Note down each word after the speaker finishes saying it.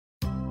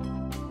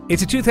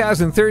It's a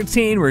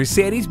 2013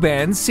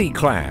 Mercedes-Benz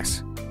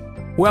C-Class.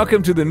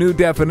 Welcome to the new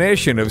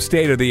definition of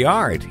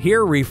state-of-the-art.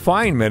 Here,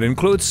 refinement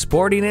includes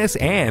sportiness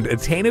and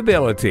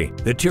attainability.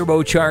 The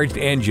turbocharged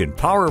engine,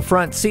 power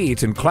front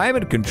seats, and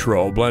climate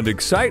control blend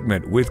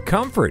excitement with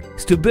comfort.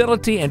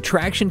 Stability and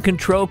traction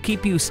control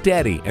keep you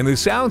steady, and the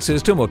sound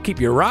system will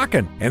keep you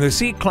rocking. And the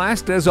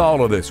C-Class does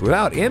all of this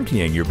without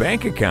emptying your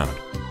bank account.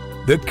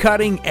 The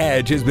cutting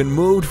edge has been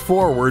moved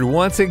forward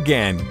once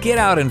again. Get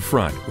out in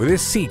front with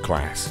this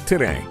C-Class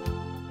today.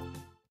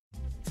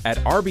 At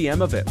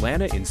RBM of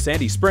Atlanta in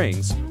Sandy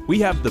Springs, we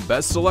have the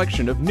best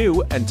selection of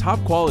new and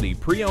top-quality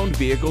pre-owned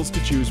vehicles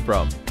to choose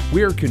from.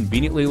 We are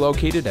conveniently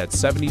located at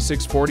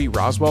 7640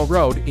 Roswell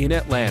Road in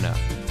Atlanta.